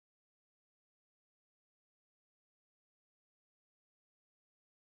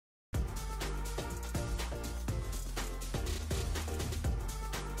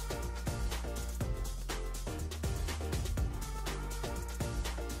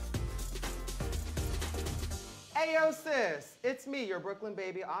Ayo sis, it's me, your Brooklyn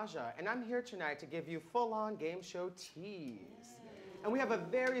baby Aja, and I'm here tonight to give you full-on game show tease. And we have a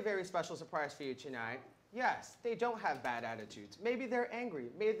very, very special surprise for you tonight. Yes, they don't have bad attitudes. Maybe they're angry,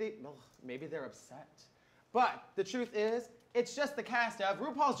 maybe they're upset. But the truth is, it's just the cast of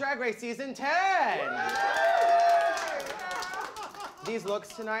RuPaul's Drag Race Season 10! These looks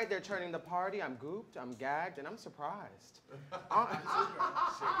tonight, they're turning the party. I'm gooped, I'm gagged, and I'm surprised.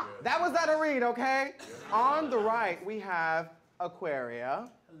 That was not a read, okay? On the right, we have Aquaria.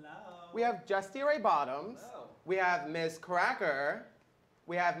 Hello. We have Justy Ray Bottoms. Hello. We have Ms. Cracker.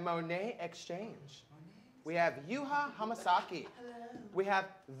 We have Monet Exchange. We have Yuha Hamasaki. Hello. We have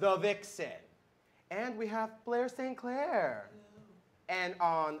The Vixen. And we have Blair St. Clair. Hello. And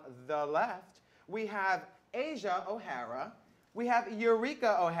on the left, we have Asia O'Hara. We have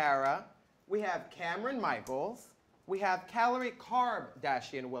Eureka O'Hara. We have Cameron Michaels. We have Calorie Carb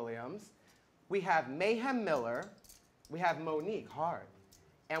Dashian Williams. We have Mayhem Miller. We have Monique Hart.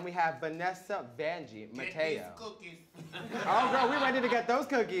 And we have Vanessa Vanjie Mateo. Cookies. Oh, girl, we ready to get those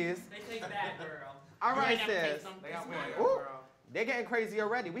cookies. They taste bad, girl. All right, sis. They got one, Ooh, girl. they're getting crazy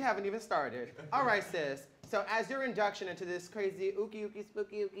already. We haven't even started. All right, sis. So as your induction into this crazy ookie ookie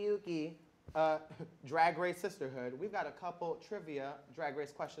spooky ookie ookie drag race sisterhood, we've got a couple trivia drag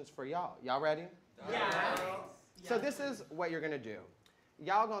race questions for y'all. Y'all ready? Yeah. So this is what you're gonna do.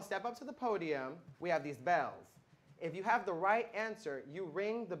 Y'all gonna step up to the podium. We have these bells. If you have the right answer, you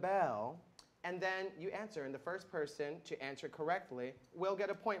ring the bell, and then you answer. And the first person to answer correctly will get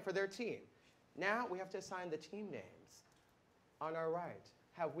a point for their team. Now we have to assign the team names. On our right,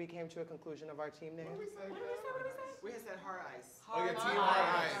 have we came to a conclusion of our team names? What did we say? We had said hard ice. Oh, yeah, Team Hard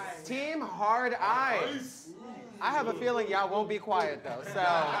Ice. Team Hard Ice. I have a feeling y'all won't be quiet though, so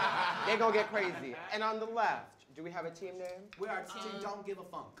they're gonna get crazy. And on the left, do we have a team name? We are Team Don't Give a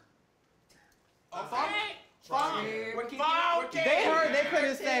Funk. A funk? We're keeping They heard they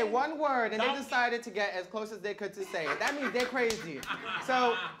couldn't say one word and they decided to get as close as they could to say it. That means they're crazy.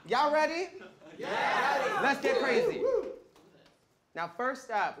 So, y'all ready? Yeah. Let's get crazy. Now, first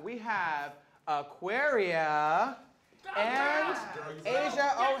up, we have Aquaria and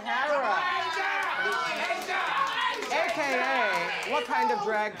Asia O'Hara. AKA, what kind of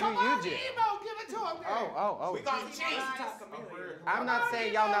drag do you do? Oh. We gonna chase. I'm not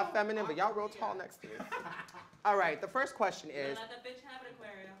saying y'all not feminine, but y'all real tall next to me. All right, the first question is, Let that bitch have it,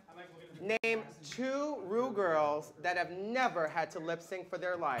 Aquaria. name 2 Ru girls that have never had to lip sync for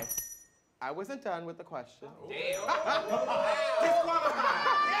their life. I wasn't done with the question.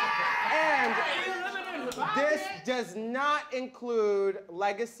 And this does not include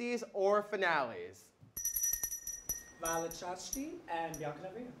legacies or finales. Violet Chachki and Bianca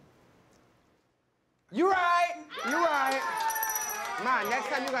Del Rio. You right. Man, next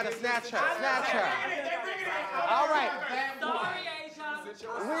time you gotta snatch her. All right. Sorry,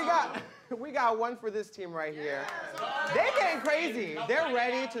 Asia. We got one for this team right here. They're getting crazy. They're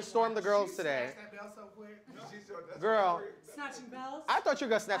ready to storm the girls today. Girl, Snatching bells. I thought you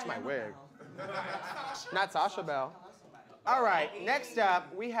were gonna snatch my wig. Not Sasha Bell. All right, next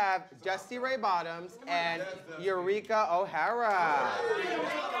up, we have Justy Ray Bottoms and Eureka O'Hara.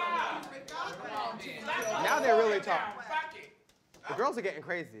 Now they're really talking. The girls are getting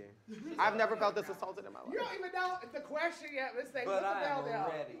crazy. I've never felt this assaulted in my life. You don't even know the question yet. Let's say, But put the bell I'm down.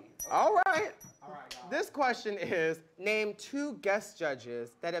 ready. All right. All right, y'all. This question is, name 2 guest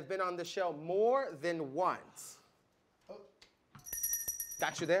judges that have been on the show more than once.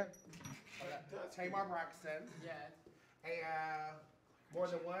 Got you there? Tamar Braxton. Yes. And more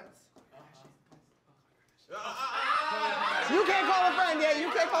than once. You can't call a friend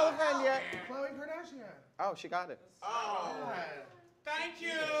yet. Khloe Kardashian. Oh, she got it. Yeah. Thank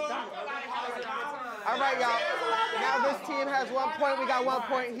you. All right, y'all. Now this team has 1 point. We got 1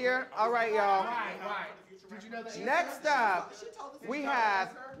 point here. All right, y'all. Right. Did you know that? Next up, we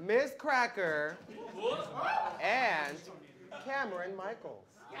have Ms. Cracker and Cameron Michaels.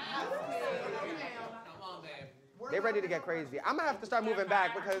 Come on, babe. They ready to get crazy. I'm gonna have to start moving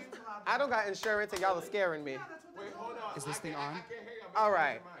back because I don't got insurance and y'all are scaring me. Wait, hold on. Is this thing on? I can't hear you. All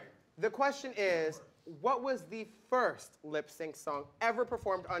right. The question is, what was the first lip sync song ever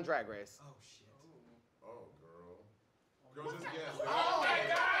performed on Drag Race? Oh, shit. Oh, girl. Girl, just guess.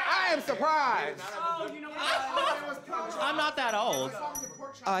 I am surprised. Oh, you know what? I'm not that old.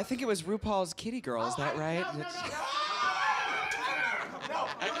 I think it was RuPaul's Kitty Girl. Is that right?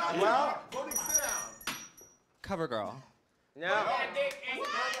 Well, Voting, sit down. Cover Girl. no.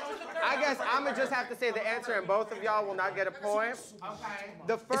 I guess I'm gonna just have to say the answer, and both of y'all will not get a point. Okay.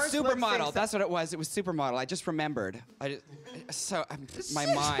 The first It's lip sync Supermodel. song- That's what it was. It was Supermodel. I just remembered. My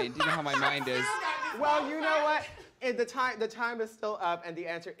mind. You know how my mind is. Well, you know what? The time is still up, and the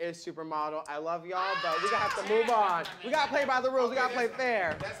answer is supermodel. I love y'all, but we're gonna have to move on. We gotta play by the rules. We gotta play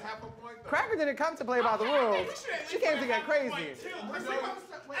fair. That's half a point, though. Cracker didn't come to play by the rules. She came to get crazy. At least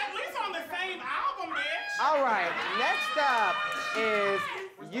on the same album, bitch. All right, next up is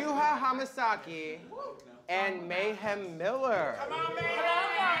Yuha Hamasaki and Mayhem Miller. Come on, man.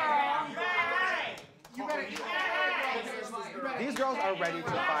 You better eat that. These girls are ready to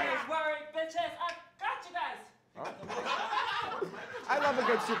fight. Worry, bitches. I got you guys. I love a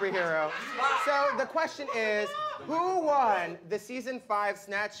good superhero. So the question is, who won the season 5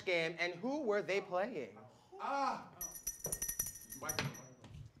 Snatch Game and who were they playing?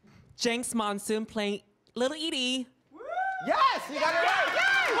 Jinx Monsoon playing Little Edie. Yes, you got it right.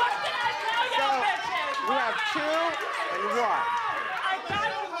 Yes! What did I tell So y'all, bitches? we have 2 and 1. I got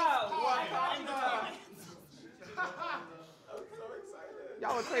you,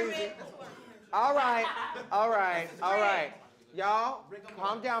 Y'all are crazy. All right. Y'all,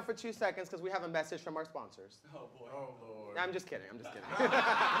 calm down for 2 seconds because we have a message from our sponsors. Oh, Lord. I'm just kidding.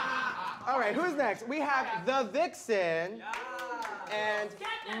 All right, who's next? We have the Vixen and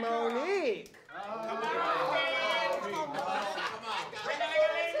Monique.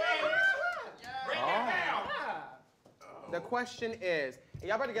 The question is, and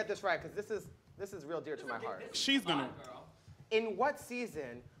y'all better get this right because this is real dear to my heart. She's gonna. In what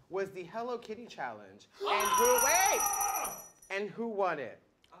season was the Hello Kitty challenge? And who won it?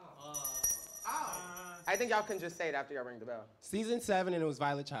 I think y'all can just say it after y'all ring the bell. Season 7, and it was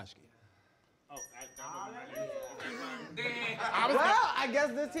Violet Chachki. Well, I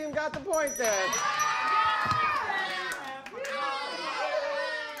guess this team got the point then.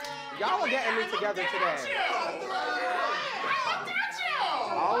 Y'all are getting me together today.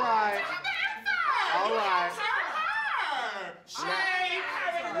 All right.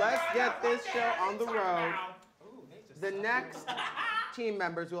 Let's get this show on the road. The next team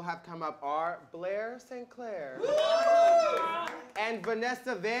members we'll have come up are Blair St. Clair and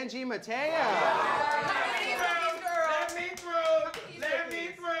Vanessa Vanjie Mateo. Let me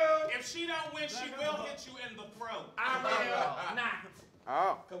through. If she don't win, she will hit you in the throat. I will not.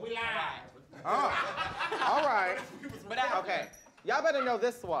 Oh. Cause we live. Oh. All right. Okay. Y'all better know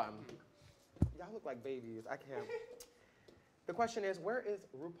this one. Y'all look like babies. I can't. The question is, where is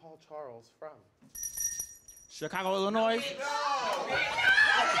RuPaul Charles from? Chicago, Illinois.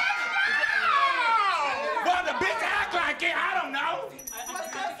 Well, the bitch act like it. I don't know.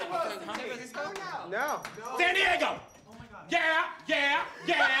 No. San Diego. Yeah.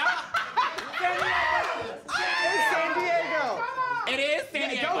 It's San Diego. It is San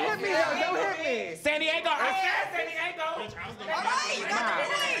Diego. Don't hit me, don't hit me. San Diego. I said San Diego.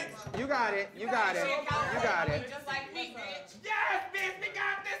 You got it. Just like me, bitch. Yes, bitch. We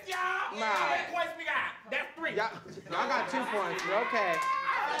got this, y'all. Ma. How many points we got? That's 3. Y'all got 2 points. We're okay.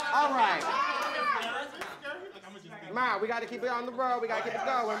 All right. Ma, we got to keep it on the road. We got to keep it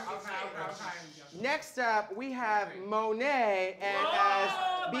going. Next up, we have Monet, and as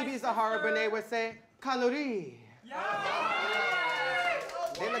Bibi Zahara Benet would say, calorie.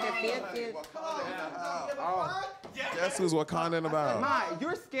 They looking fancy. Oh. Guess who's Wakandan about? Ma,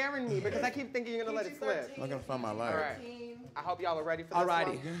 you're scaring me because I keep thinking you're gonna let it slip. I'm gonna find my life. All right. I hope y'all are ready for this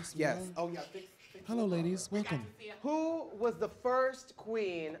Alrighty. one. Yes. Oh yeah. Hello, ladies. Welcome. Who was the first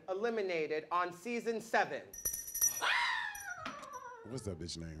queen eliminated on season 7? What's that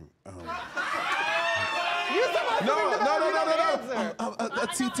bitch name? You supposed to think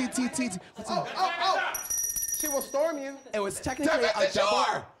about T. She will storm you. It was technically a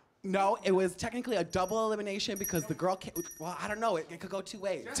double. No, it was technically a double elimination because the girl came, well, I don't know, it could go 2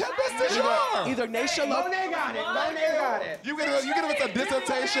 ways. Tempest is yours. Either Naisha Lopez. Monet got it. You give it a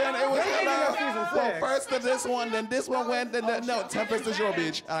dissertation. It was They didn't know season 6. well, first to this one, then this one went, then no. Tempest is your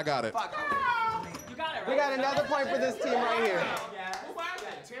bitch. I got it. You got it, right? We got another point for this team right here.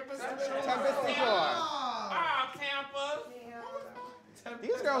 Tempest is yours. Tampa.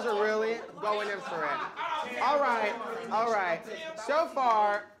 These girls are really going in for it. All right. So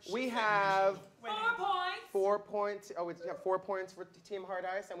far, we have 4 points. 4 points. Oh, we have 4 points for Team Hard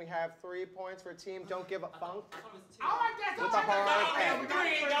Ice, and we have 3 points for Team Don't Give a Funk. With the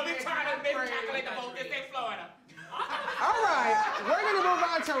hard Don't be trying to calculate the vote. This ain't Florida. All right, we're gonna move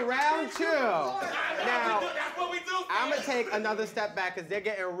on to round 2. Now, That's what we do. I'm gonna take another step back because they're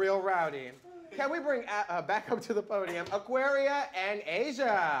getting real rowdy. Can we bring back up to the podium Aquaria and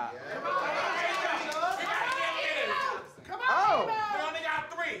Asia? We only got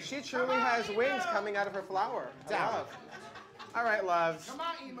 3. She truly has wings coming out of her flower. I love. All right, loves. Come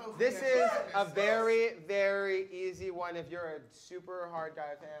on, emo. This is a very, very easy one if you're a super hard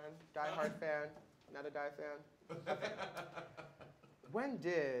die-hard fan, not a die fan. Okay. When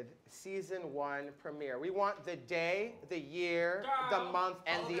did season 1 premiere? We want the day, the year, the month,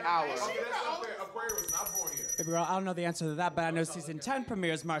 and the hour. Okay, that's not fair. Aquarius was not born here. Baby girl, I don't know the answer to that, but I know season 10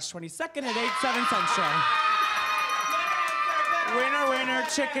 premieres March 22nd at 8, 7 Central. Winner, winner,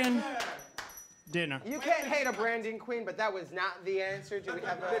 chicken dinner. You can't hate a branding queen, but that was not the answer. Do we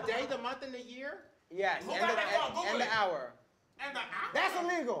have The day, the month, and the year? Yes, Who and got that phone? Google the it. hour. And the hour? That's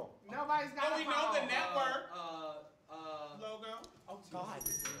illegal. Nobody's got So a we know the network logo. Oh, God.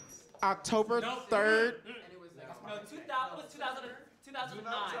 October 3rd, No, 2000, it was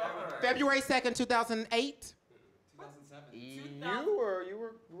 2009. February 2nd, 2008, You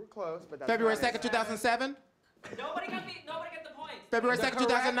were close, but that's February not 2nd, 2007, Nobody got the point. February The 2nd, correct-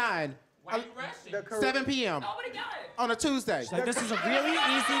 2009, Why you rushing? The correct- 7 p.m. Nobody got it. on a Tuesday. Like, this is a really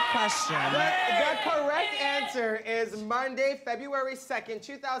easy question. The correct answer is Monday, February 2nd,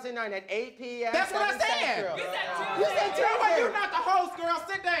 2009 at 8 p.m. That's what I 7 said. Central. You said You Tuesday. said Tuesday. You're not the host, girl.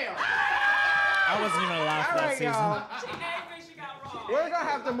 Sit down. I wasn't even allowed for All that right, season. y'all. She angry, she got wrong. We're gonna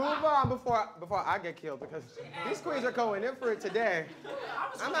have to move on before I get killed because these queens are going in for it today.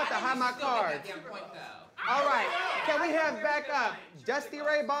 I'm gonna have to hide my cards. All right, can we have back up Dusty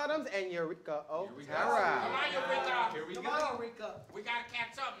Ray Bottoms and Eureka Come O'Tara? on, Eureka. Here we go. We gotta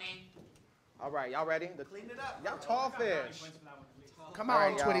catch up, man. All right, y'all ready? Clean it up. Y'all tall fish. Come All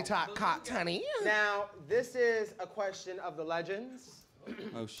right, on, y'all. 20 top cot, honey. Now, this is a question of the legends.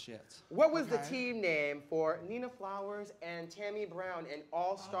 Oh shit. What was the team name for Nina Flowers and Tammy Brown in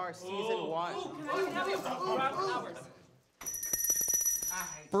All-Star Season 1?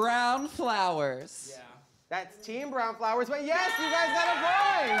 Brown flowers. That's Team Brown Flowers, but yes, you guys got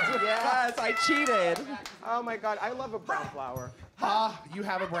a point! Yes, I cheated. Oh my God, I love a brown flower. You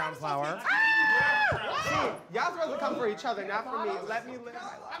have a brown flower. See, y'all supposed to come for each other, not for me. Let me live my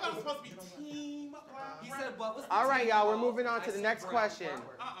life. I thought it was supposed to be team. He said what was All right, y'all, we're moving on to the next question.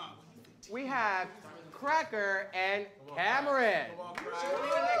 We have Cracker and Cameron.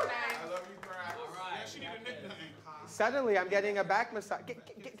 I love you, Crack. Yeah, she need a nickname. Suddenly, I'm getting a back massage.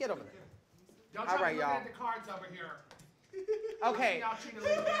 Get over there. Don't All try right, to look y'all. at the cards over here. Okay, Y'all Cheetah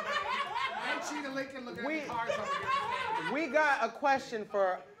Lincoln. Ain't Cheetah Lincoln looking We- at the cards over here. we got a question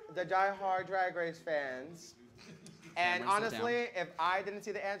for the die-hard Drag Race fans. And Cameron, sit honestly, if I didn't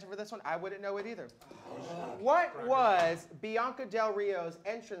see the answer for this one, I wouldn't know it either. What was Bianca Del Rio's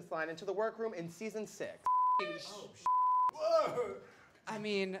entrance line into the workroom in season 6? I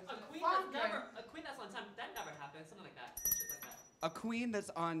mean, A queen that's on time, that never happened. Something like that. Some shit like that. a queen that's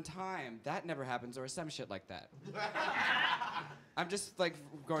on time, that never happens, or some shit like that. I'm just like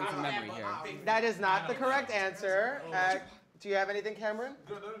going from memory here. That is not the correct answer. Do you have anything, Cameron?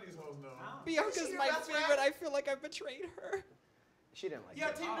 None of these hoes know. Bianca's my favorite. I feel like I've betrayed her. She didn't like Yeah,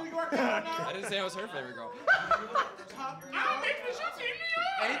 it. Team New York. I don't know. I didn't say I was her favorite girl. I'm making sure Team New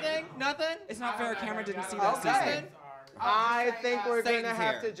York. Anything? Nothing? It's not fair. Cameron didn't see that Okay. season. I think we're gonna Satan's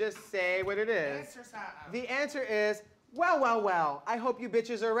have here. to just say what it is. The answer is, well. I hope you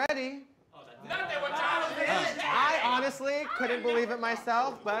bitches are ready. Nothing what y'all was doing. I honestly couldn't believe it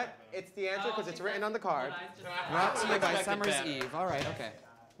myself, but it's the answer because it's written on the card. Brought to you by Summer's Eve. All right, okay.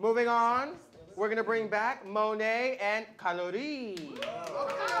 Moving on, we're gonna bring back Monet and Kalori.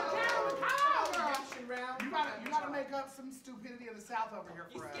 You gotta make up some stupidity of the South over here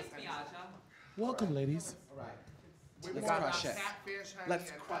You for us. skipped me, Aja. Welcome, ladies. Let's crush it. Catfish, honey,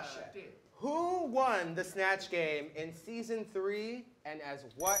 Let's and, crush it. dick. Who won the Snatch Game in season 3 and as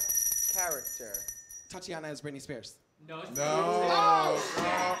what character? Tatiana as Britney Spears. No, it's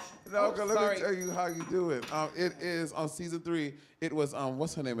No, girl, let sorry. me tell you how you do it. It is on season 3. It was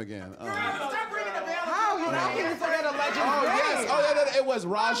what's her name again? Stop ringing the bell. How can you forget a legend? Oh yes. Oh yeah. It was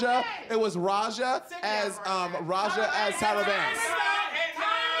Raja. It was Raja as Tyra Banks.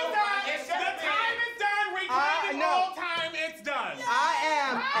 It's the time is done. Reclaiming no. all time. It's done. I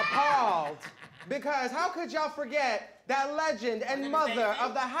am appalled because how could y'all forget that legend and mother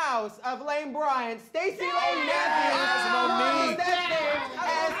of the house of Lane Bryant, Stacey Lane Matthews, Monique.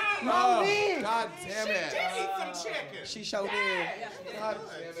 as Monique. God damn She it. did eat some chicken. She showed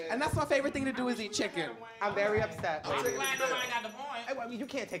it. And that's my favorite thing to do is eat chicken. I'm very upset, I'm ladies. glad nobody got the point. I mean, you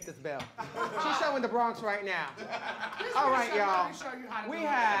can't take this bell. She's showing the Bronx right now. All right, y'all. Let me show you how to We do it.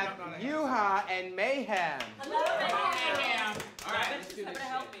 have Yuha and Mayhem. Hello, Yeah. All right. Bitches, somebody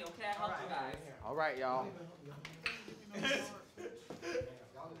help me, okay? I help you guys. All right, y'all.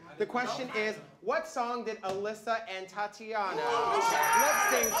 The question is, what song did Alyssa and Tatiana lip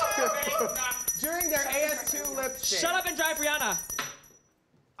sync to During their AS2 lip sync. Shut up and drive Rihanna.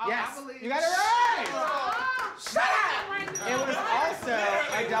 Yes, I believe you got it right. Shut up! It was also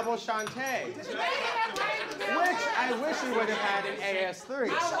a double Shantae, which I wish we would have had in AS3.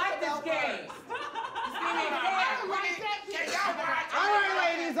 I like this game. All right,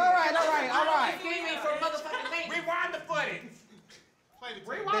 ladies. All right. Rewind the footage.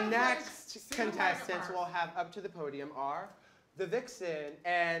 The next contestants we'll have up to the podium are the Vixen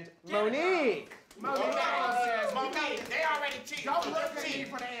and Monique. Monique, they already cheated. Don't look at me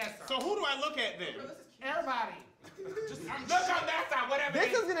for the answer. So who do I look at then? Everybody. Look on that side, whatever.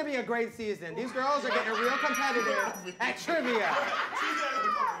 This is gonna be a great season. These girls are getting real competitive at trivia.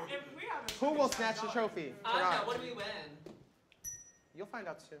 Who will snatch the trophy? Asha, what do we win? You'll find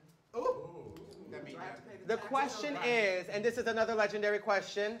out soon. The question is, and this is another legendary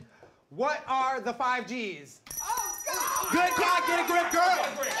question, what are the 5 Gs? Good God, get a grip, girl.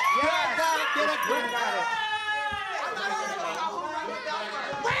 Yes. Got it, get a grip. We got it.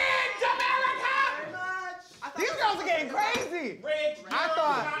 Wins America! These girls are getting crazy. Rich, I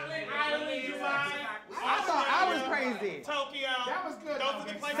thought I was crazy. Tokyo. That was good. Those are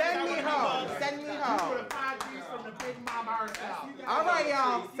the places Send I me would home. love. Send me You home. were the 5 Gs from the big mama herself. All right,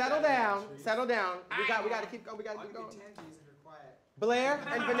 y'all. Settle down. Settle down. We got to keep going. We got to keep going. Blair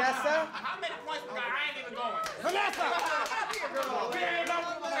and Vanessa. How many points we got? I ain't even going. Vanessa. Can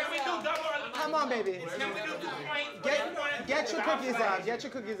we do double or Come on, baby. can we do 2 points? Get your cookies up. Get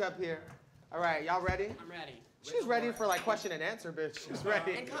your cookies up here. All right, y'all ready? I'm ready. She's ready for like question and answer, bitch. She's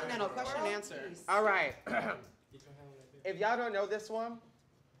ready. Continental question and answer. All right. If y'all don't know this one,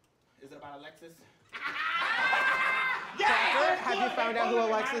 Is it about Alexis? Tracker, have you found out who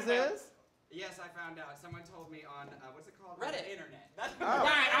Alexis is? Yes, I found out. Someone told me on, what's it called? Reddit. The internet. Oh.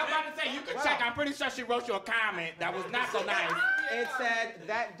 Right, I was about to say, you can check. I'm pretty sure she wrote you a comment that was not so nice. It said,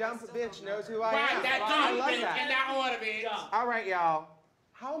 that dump bitch knows who I Right, am. that I dumb love bitch in that. that order, bitch. All right, y'all.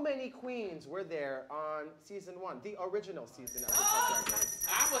 How many queens were there on season 1, the original season of RuPaul's Drag Race?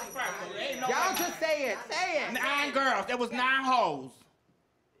 I was first. Ain't no Y'all way. just say it. Say it. 9 girls. There was 9 hoes.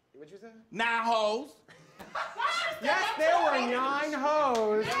 What'd you say? 9 hoes. Yes, there were 9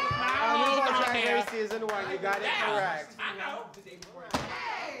 hoes on RuPaul's on Drag there. Race season 1. You got it correct. I know.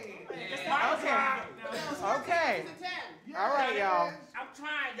 Okay. All right, y'all. I'm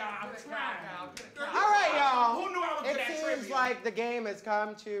trying, y'all. I'm trying. All right, y'all. Who knew I was It good at seems trivia? like the game has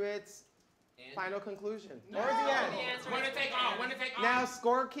come to its final conclusion. Or the end. When to take off? When to take off? Now,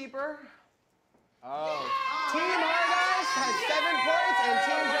 scorekeeper. Oh. Team Hardeyes has 7 points, and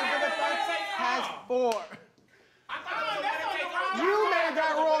Team Jump for the Front has 4. I thought it was when to take off. You made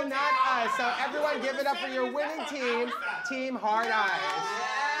that rule, not us. So everyone give it up for your winning team, Team Hardeyes.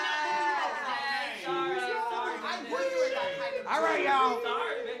 All right, y'all.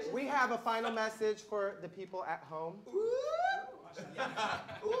 We have a final message for the people at home.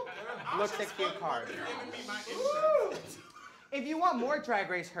 Looks like your card. If you want more Drag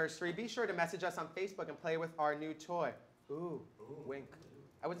Race history, be sure to message us on Facebook and play with our new toy. Ooh, wink.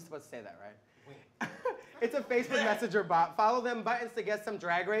 I wasn't supposed to say that, right? It's a Facebook Messenger bot. Follow them buttons to get some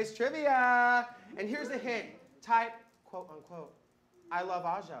Drag Race trivia. And here's a hint. Type, quote unquote, I love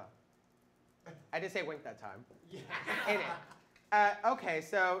Aja. I didn't say wink that time. In it. Okay,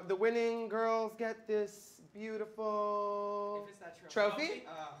 so the winning girls get this beautiful If it's that trophy.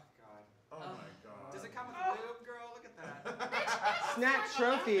 Oh, God. Oh my God. Does it come with a lube, girl? Look at that. Snatch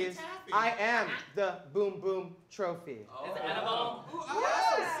trophies. I am the Boom Boom Trophy. Is it edible?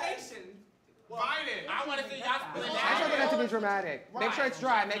 Sensation. Find it. I want to see y'all split I just want it to be dramatic. Make sure it's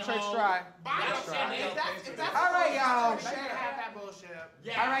dry. Make sure it's dry. It's dry. All right, y'all. They can't have that bullshit.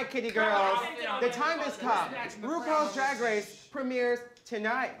 All right, kitty girls. The time has come. RuPaul's Drag Race premieres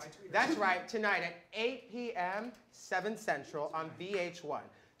tonight. That's right, tonight at 8 p.m., 7 Central on VH1.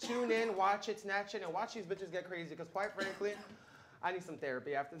 Tune in, watch it, snatch it, and watch these bitches get crazy, because quite frankly, I need some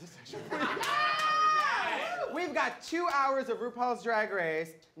therapy after this session. We've got 2 hours of RuPaul's Drag Race,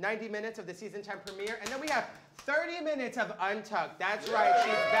 90 minutes of the season 10 premiere, and then we have 30 minutes of Untucked. That's right,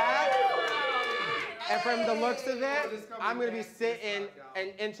 she's back. And from the looks of it, I'm going to be sitting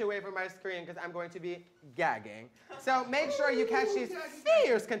an inch away from my screen because I'm going to be gagging. So make sure you catch these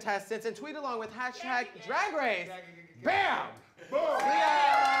fierce contestants and tweet along with hashtag Drag Race. Bam!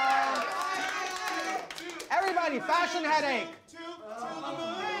 Everybody, fashion headache.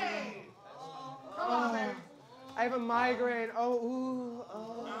 Oh, I have a migraine. Oh, ooh,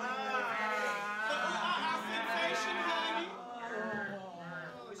 oh.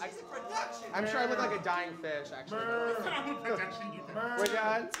 I'm sure I look like a dying fish, actually. We're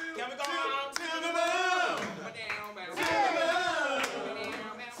done? Can we go on to the moon? To the moon.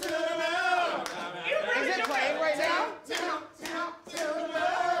 To the moon.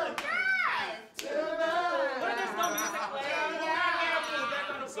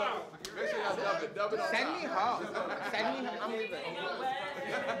 Make sure y'all dub it on Send top. me home. Send me home. I'm leaving.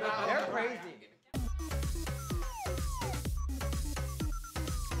 They're crazy.